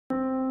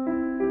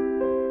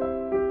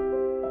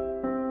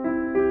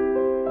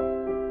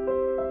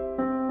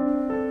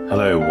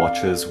Hello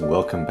watchers,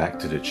 welcome back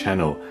to the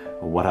channel.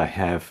 What I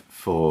have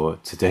for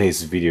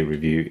today's video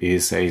review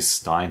is a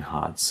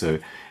Steinhart. So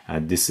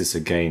this is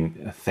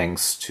again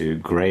thanks to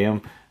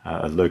Graham,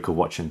 a local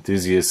watch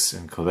enthusiast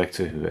and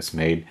collector who has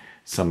made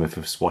some of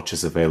his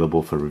watches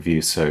available for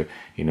review. So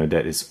you know,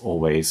 that is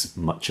always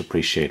much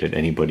appreciated.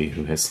 Anybody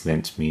who has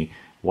lent me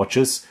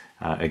watches,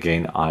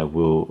 again, I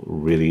will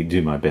really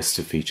do my best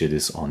to feature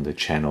this on the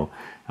channel.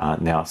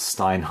 Now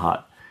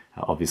Steinhart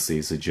obviously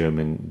is a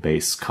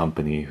German-based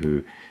company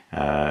who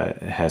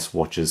has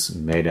watches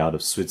made out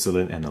of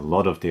Switzerland, and a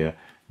lot of their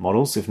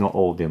models, if not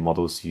all of their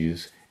models,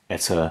 use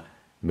ETA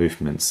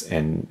movements,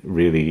 and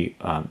really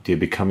they're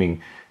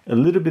becoming a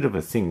little bit of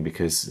a thing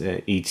because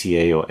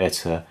ETA or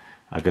ETA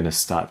are going to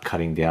start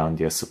cutting down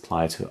their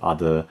supply to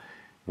other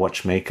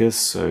watchmakers.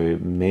 So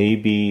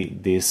maybe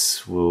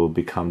this will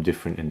become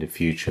different in the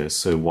future,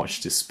 so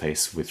watch this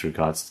space with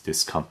regards to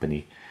this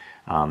company.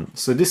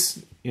 So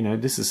this, you know,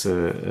 this is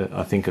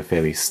I think a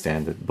fairly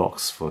standard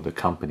box for the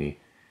company,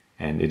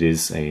 and it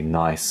is a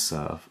nice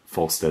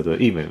false leather,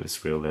 even if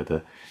it's real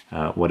leather,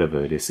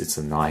 whatever it is, it's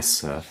a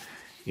nice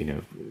you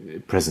know,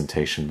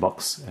 presentation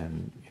box.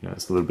 And you know,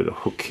 it's a little bit of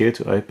hook here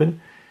to open,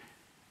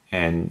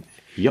 and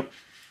yep,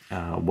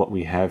 what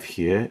we have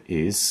here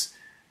is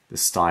the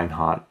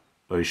Steinhart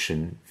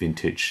Ocean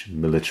Vintage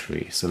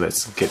Military. So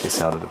let's get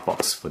this out of the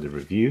box for the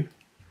review.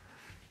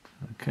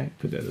 Okay,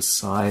 put that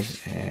aside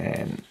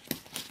and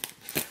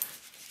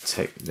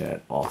take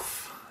that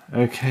off.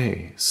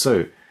 Okay,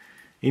 so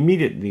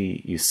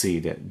immediately you see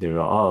that there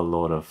are a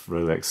lot of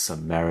Rolex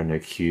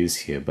Submariner cues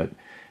here, but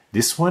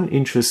this one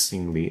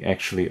interestingly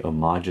actually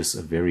homages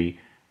a very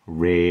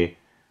rare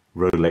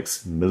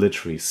Rolex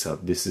military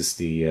sub. This is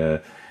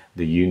the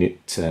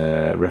unit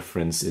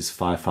reference is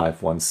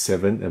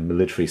 5517, a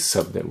military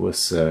sub that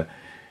was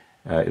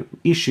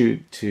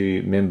issued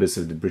to members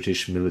of the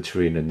British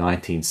military in the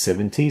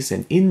 1970s.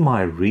 And in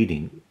my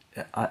reading,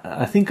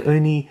 I think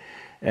only,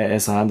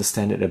 as I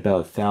understand it,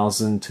 about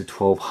 1,000 to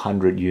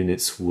 1,200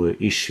 units were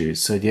issued.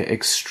 So they're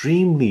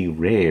extremely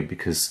rare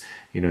because,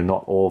 you know,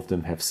 not all of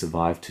them have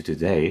survived to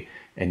today.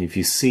 And if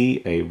you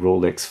see a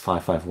Rolex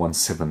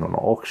 5517 on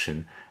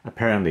auction,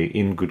 apparently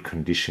in good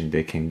condition,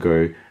 they can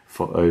go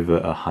for over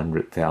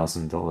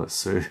 $100,000.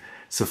 So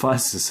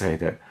suffice to say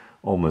that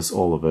almost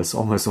all of us,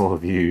 almost all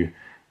of you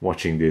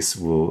watching this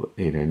will,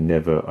 you know,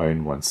 never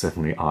own one.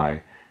 Certainly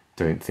I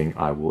don't think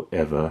I will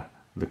ever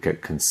look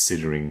at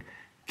considering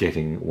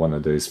getting one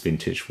of those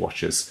vintage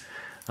watches.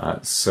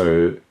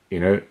 So,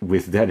 you know,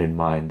 with that in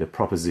mind, the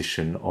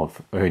proposition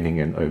of owning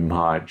an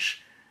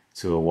homage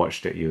to a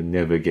watch that you'll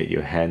never get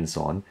your hands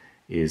on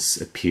is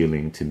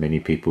appealing to many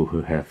people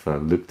who have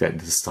looked at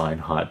the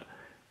Steinhart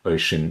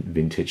Ocean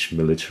Vintage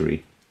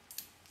Military.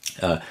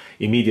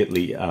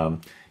 Immediately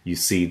you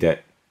see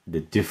that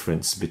the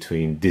difference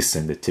between this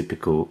and the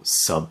typical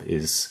sub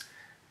is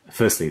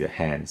firstly the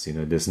hands. You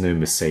know, there's no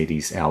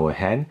Mercedes hour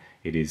hand.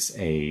 It is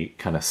a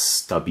kind of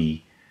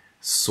stubby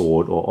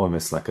sword, or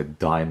almost like a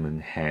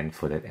diamond hand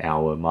for that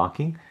hour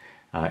marking,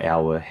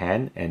 hour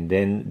hand. And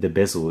then the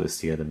bezel is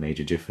the other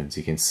major difference.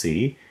 You can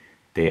see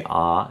there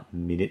are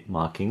minute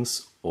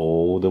markings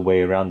all the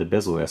way around the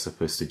bezel, as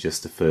opposed to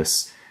just the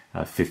first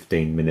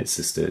 15 minutes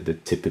is the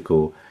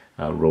typical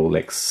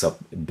Rolex sub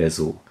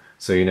bezel.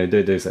 So, you know,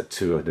 those are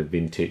two of the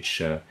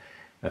vintage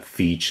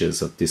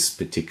features of this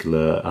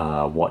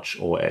particular watch,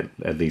 or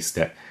at least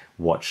that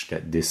watch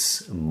that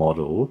this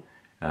model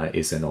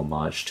is an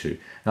homage to.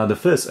 Now, the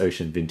first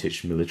Ocean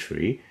Vintage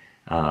Military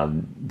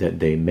that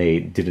they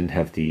made didn't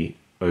have the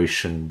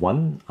Ocean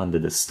 1 under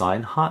the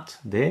Steinhart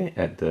there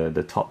at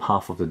the top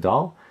half of the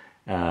dial.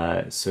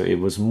 So it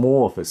was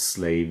more of a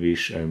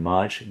slavish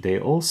homage. They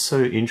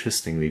also,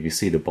 interestingly, if you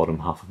see the bottom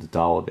half of the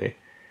dial there,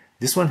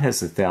 this one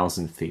has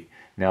 1,000 feet.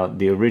 Now,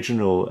 the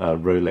original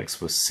Rolex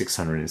was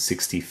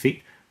 660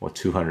 feet or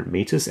 200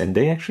 meters, and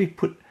they actually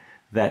put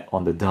that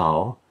on the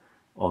dial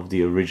of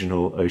the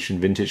original Ocean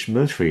Vintage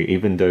Military,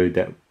 even though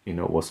that, you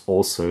know, was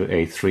also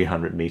a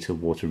 300-meter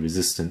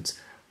water-resistant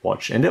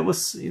watch. And that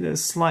was, you know,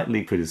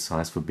 slightly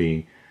criticized for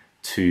being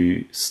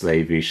too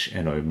slavish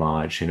and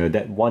homage. You know,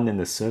 that one in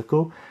the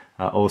circle,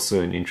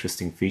 also an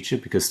interesting feature,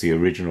 because the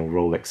original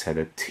Rolex had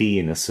a T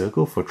in a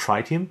circle for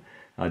tritium.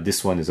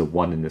 This one is a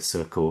 1 in the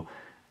circle,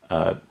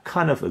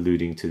 kind of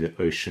alluding to the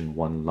Ocean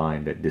 1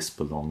 line that this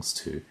belongs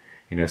to.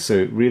 You know,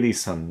 so really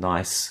some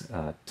nice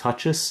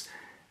touches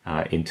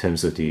in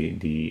terms of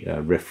the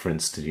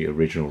reference to the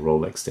original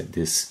Rolex that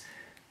this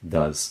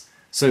does.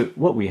 So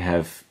what we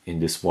have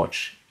in this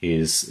watch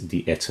is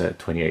the ETA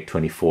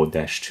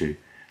 2824-2.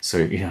 So,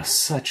 you know,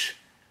 such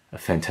a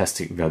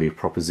fantastic value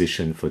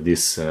proposition for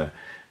this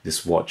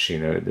this watch. You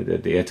know,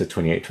 the ETA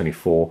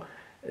 2824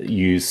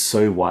 used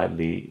so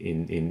widely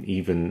in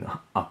even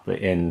upper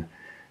end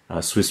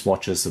Swiss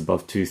watches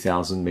above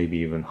 2,000, maybe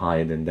even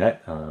higher than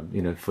that.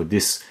 You know, for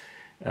this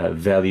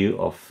value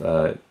of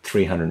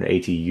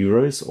 380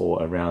 euros,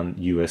 or around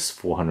US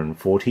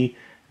 440,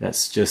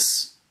 that's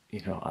just,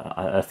 you know,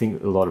 I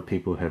think a lot of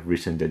people have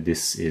written that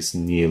this is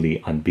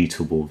nearly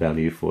unbeatable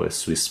value for a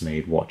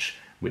Swiss-made watch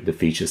with the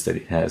features that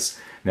it has.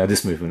 Now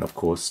this movement, of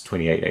course,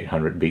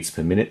 28,800 beats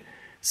per minute,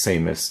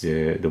 same as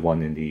the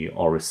one in the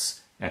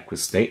Oris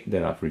Aquastate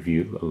that I've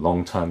reviewed a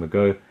long time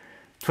ago.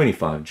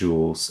 25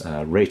 joules,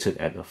 rated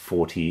at a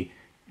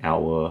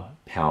 40-hour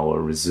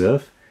power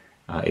reserve.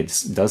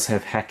 It does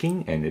have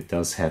hacking, and it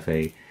does have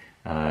a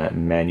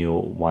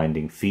manual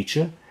winding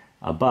feature,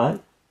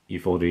 but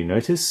you've already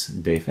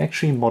noticed they've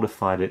actually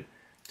modified it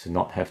to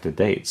not have the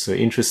date. So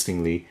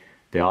interestingly,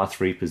 there are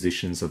 3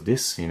 positions of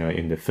this. You know,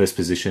 in the first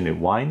position it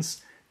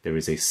winds. There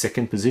is a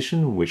second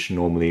position which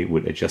normally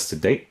would adjust the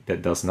date,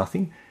 that does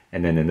nothing.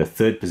 And then in the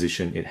third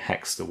position it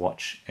hacks the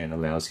watch and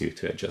allows you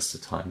to adjust the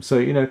time. So,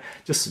 you know,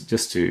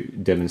 just to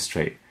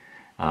demonstrate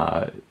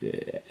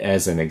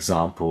as an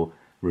example,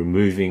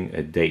 removing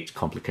a date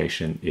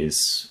complication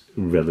is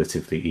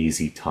relatively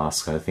easy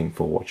task, I think,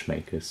 for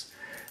watchmakers.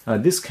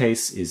 This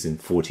case is in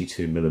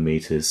 42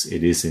 millimeters.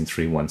 It is in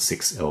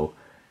 316L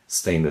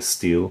stainless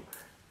steel,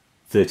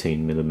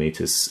 13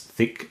 millimeters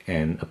thick,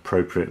 and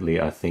appropriately,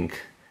 I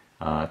think,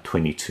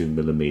 22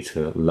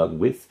 millimeter lug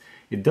width.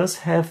 It does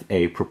have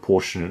a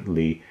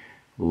proportionately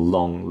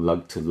long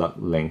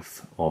lug-to-lug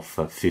length of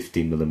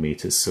 50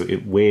 millimeters, so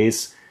it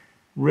wears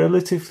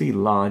relatively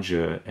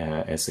larger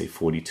as a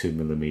 42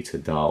 millimeter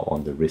dial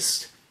on the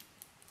wrist.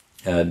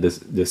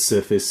 The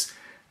surface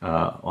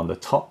on the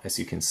top, as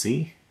you can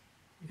see,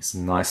 is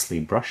nicely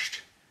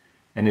brushed,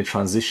 and it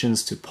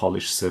transitions to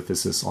polished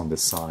surfaces on the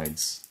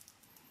sides.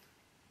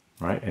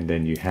 Right, and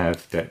then you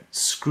have that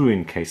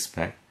screw-in case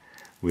back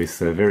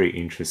with a very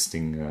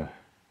interesting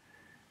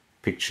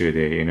picture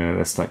there. You know,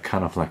 that's like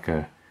kind of like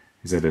a,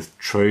 is that a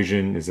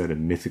Trojan? Is that a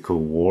mythical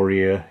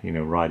warrior? You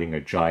know, riding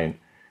a giant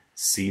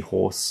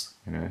seahorse.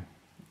 You know,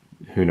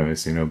 who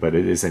knows? You know, but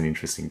it is an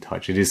interesting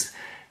touch. It is,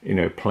 you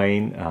know,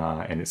 plain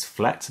and it's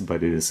flat,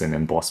 but it is an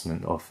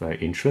embossment of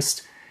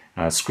interest.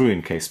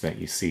 Screw-in case back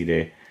you see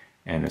there,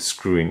 and a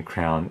screw-in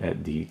crown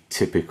at the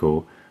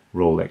typical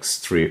Rolex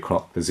 3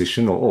 o'clock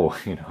position, or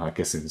you know, I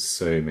guess in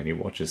so many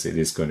watches it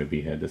is going to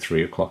be at the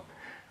 3 o'clock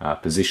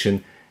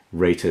position,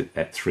 rated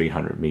at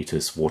 300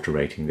 meters water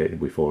rating that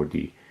we've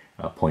already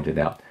pointed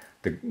out.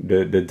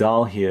 The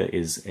dial here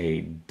is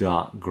a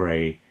dark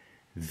gray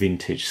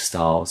vintage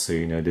style, so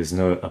you know there's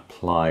no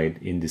applied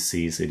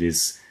indices. It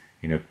is,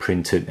 you know,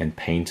 printed and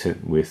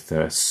painted with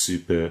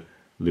super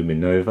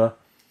luminova.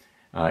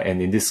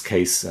 And in this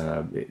case,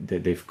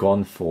 they've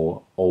gone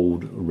for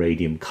old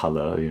radium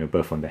color, you know,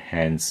 both on the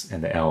hands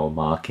and the hour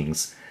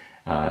markings.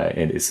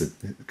 And it's a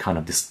kind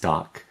of this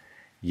dark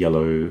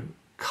yellow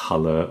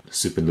color,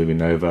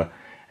 superluminova.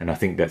 And I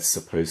think that's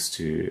supposed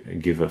to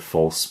give a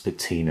false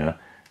patina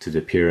to the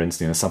appearance.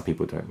 You know, some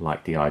people don't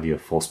like the idea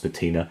of false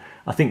patina.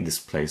 I think this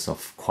plays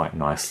off quite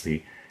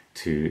nicely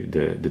to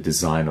the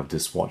design of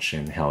this watch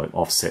and how it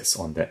offsets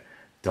on that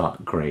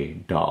dark gray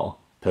dial.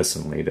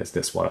 Personally,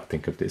 that's what I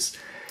think of this.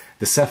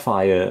 The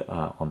sapphire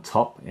on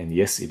top, and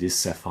yes, it is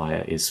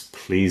sapphire, is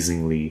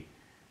pleasingly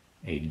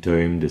a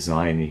dome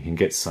design. You can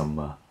get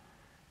some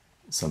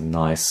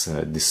nice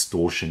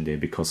distortion there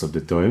because of the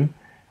dome,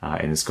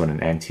 and it's got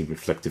an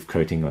anti-reflective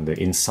coating on the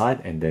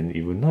inside. And then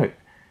you will note,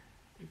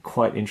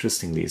 quite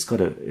interestingly, it's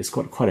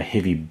got quite a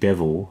heavy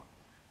bevel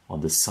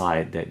on the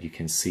side that you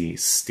can see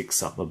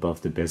sticks up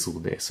above the bezel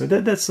there. So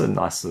that's a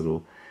nice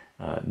little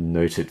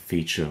noted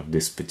feature of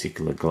this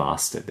particular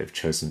glass that they've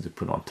chosen to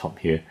put on top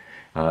here.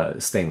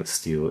 Stainless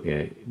steel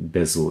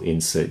bezel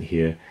insert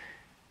here,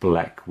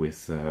 black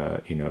with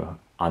you know,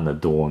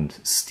 unadorned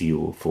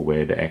steel for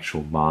where the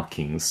actual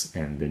markings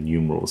and the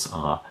numerals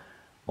are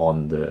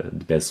on the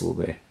bezel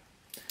there.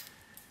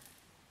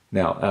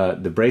 Now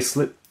the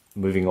bracelet,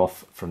 moving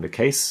off from the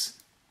case,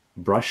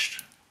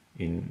 brushed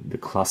in the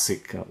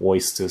classic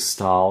oyster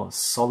style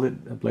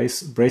solid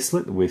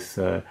bracelet with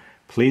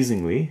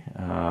pleasingly,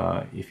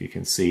 if you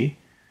can see,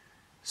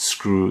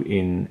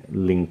 screw-in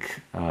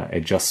link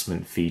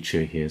adjustment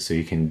feature here, so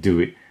you can do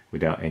it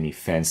without any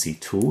fancy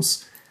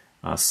tools.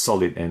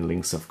 Solid end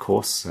links, of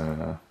course.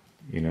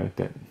 You know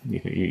that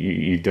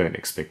you don't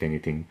expect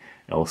anything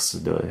else.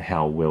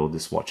 How well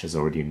this watch has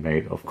already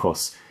made. Of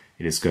course,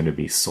 it is going to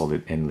be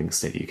solid end links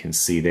that you can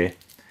see there.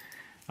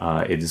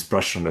 It is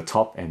brushed on the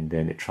top, and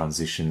then it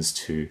transitions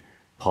to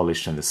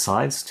polished on the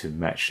sides to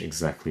match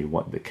exactly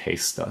what the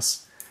case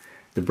does.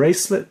 The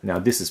bracelet, now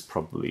this is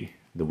probably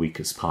the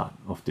weakest part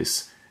of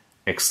this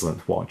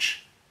excellent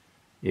watch,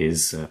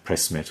 is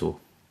pressed metal.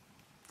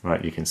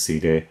 Right, you can see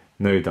there,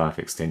 no dive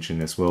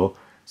extension as well.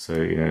 So,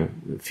 you know,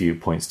 a few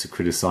points to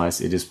criticize.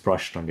 It is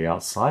brushed on the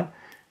outside,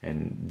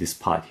 and this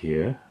part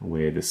here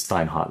where the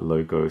Steinhart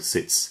logo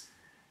sits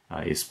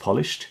is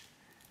polished.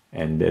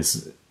 And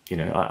there's, you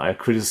know, I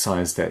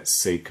criticize that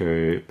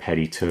Seiko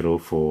Paddy Turtle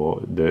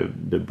for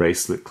the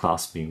bracelet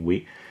clasp being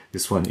weak.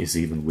 This one is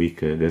even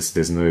weaker. There's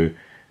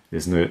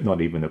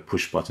not even a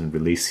push button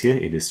release here.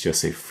 It is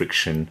just a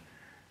friction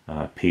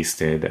piece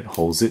there that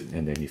holds it,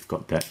 and then you've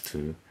got that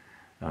to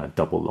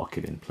double lock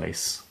it in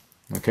place.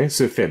 Okay,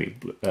 so fairly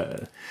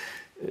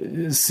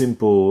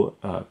simple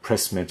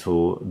pressed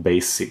metal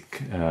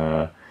basic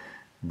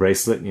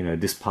bracelet, you know,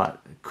 this part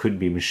could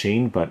be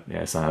machined, but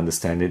as I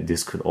understand it,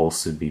 this could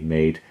also be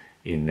made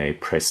in a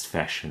pressed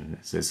fashion.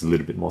 So it's a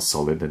little bit more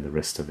solid than the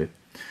rest of it.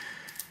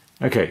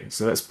 Okay,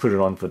 so let's put it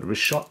on for the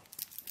wrist shot.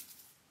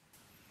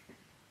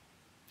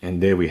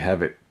 And there we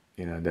have it.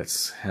 You know,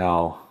 that's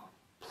how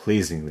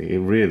pleasingly, it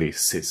really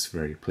sits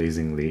very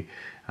pleasingly,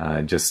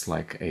 just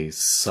like a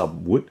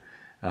sub would.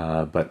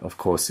 But of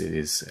course it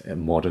is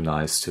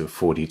modernized to a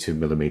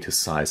 42mm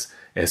size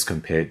as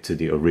compared to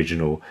the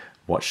original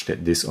watch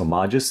that this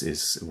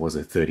homages was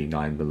a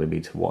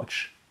 39mm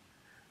watch.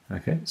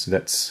 Okay, so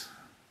that's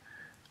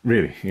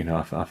really, you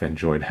know, I've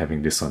enjoyed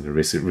having this on the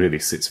wrist. It really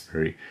sits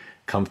very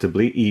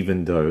comfortably,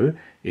 even though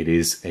it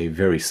is a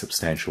very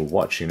substantial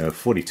watch. You know,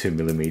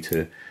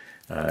 42mm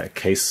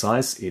case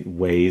size, it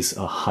weighs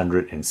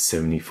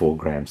 174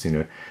 grams, you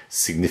know,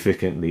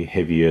 significantly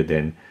heavier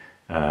than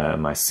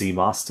my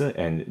Seamaster,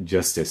 and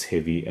just as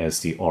heavy as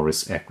the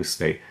Oris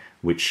Aquastate,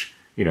 which,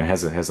 you know,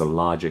 has a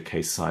larger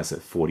case size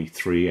at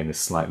 43 and is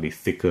slightly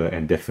thicker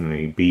and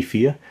definitely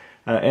beefier,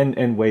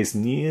 and weighs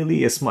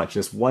nearly as much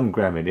as 1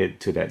 gram in it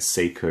to that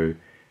Seiko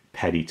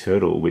Paddy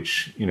Turtle,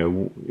 which, you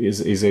know,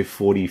 is a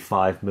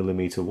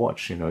 45mm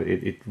watch. You know,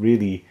 it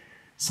really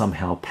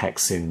somehow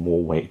packs in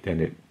more weight than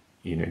it,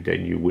 you know,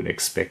 than you would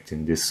expect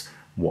in this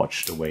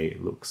watch, the way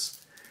it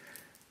looks.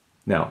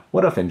 Now,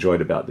 what I've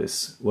enjoyed about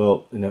this,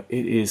 well, you know,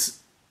 it is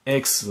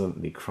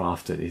excellently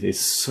crafted. It is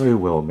so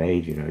well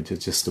made, you know,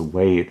 just the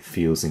way it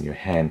feels in your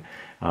hand.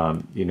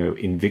 You know,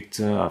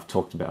 Invicta, I've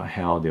talked about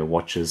how their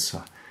watches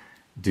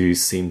do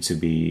seem to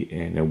be,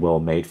 you know, well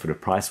made for the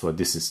price. Well,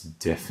 this is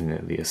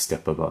definitely a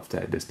step above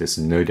that. There's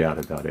no doubt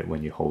about it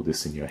when you hold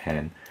this in your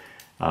hand.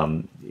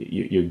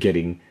 You're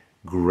getting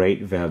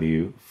great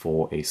value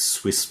for a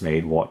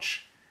Swiss-made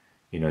watch.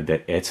 You know,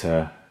 that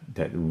ETA,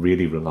 that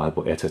really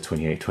reliable ETA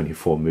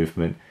 2824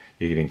 movement.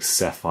 You're getting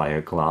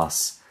sapphire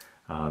glass.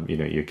 You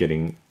know, you're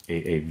getting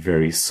a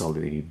very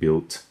solidly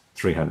built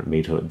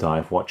 300-meter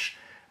dive watch.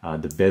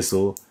 The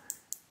bezel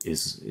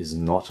is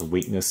not a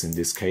weakness in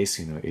this case.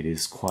 You know, it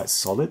is quite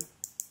solid,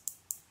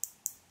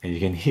 and you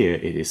can hear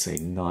it is a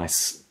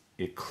nice,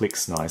 it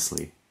clicks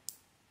nicely.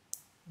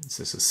 It's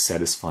just a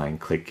satisfying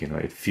click. You know,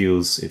 it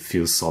feels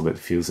solid. It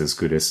feels as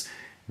good as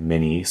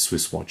many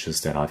Swiss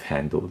watches that I've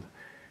handled.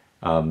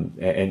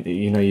 And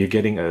you know, you're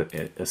getting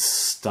a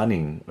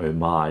stunning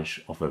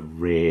homage of a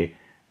rare,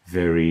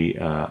 very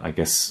I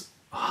guess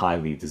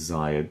highly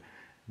desired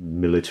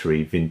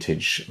military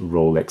vintage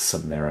Rolex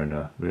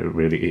Submariner.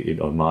 Really, it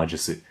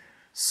homages it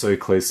so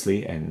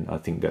closely, and I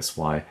think that's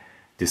why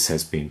this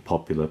has been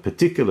popular,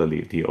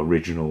 particularly the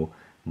original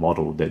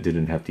model that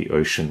didn't have the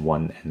ocean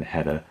one and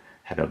had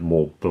a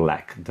more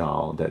black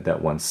dial.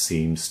 That one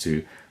seems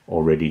to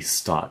already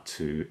start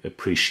to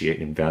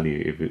appreciate in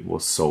value if it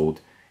was sold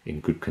in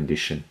good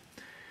condition.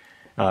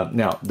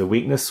 Now, the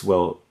weakness,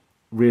 well,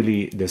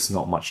 really there's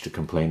not much to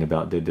complain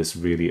about. There's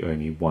really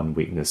only one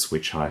weakness,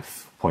 which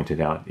I've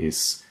pointed out,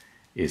 is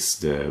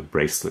the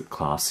bracelet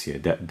clasp here.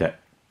 That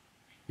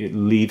it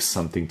leaves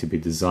something to be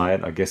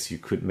desired. I guess you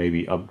could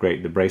maybe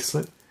upgrade the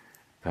bracelet.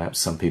 Perhaps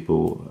some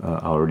people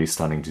are already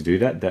starting to do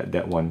that.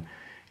 That one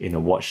in a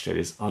watch that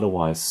is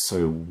otherwise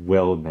so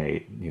well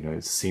made, you know,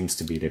 it seems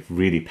to be they've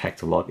really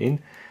packed a lot in.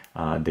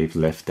 They've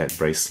left that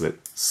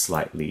bracelet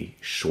slightly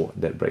short,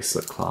 that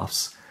bracelet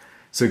clasp.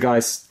 So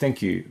guys,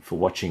 thank you for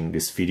watching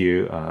this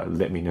video.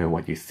 Let me know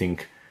what you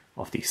think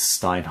of the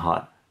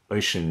Steinhart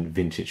Ocean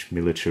Vintage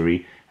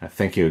Military.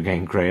 Thank you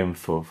again, Graham,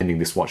 for sending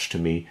this watch to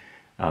me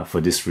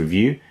for this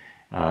review.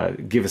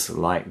 Give us a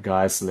like,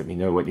 guys. Let me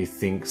know what you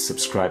think.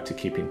 Subscribe to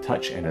keep in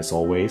touch. And as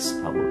always,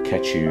 I will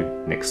catch you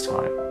next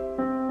time.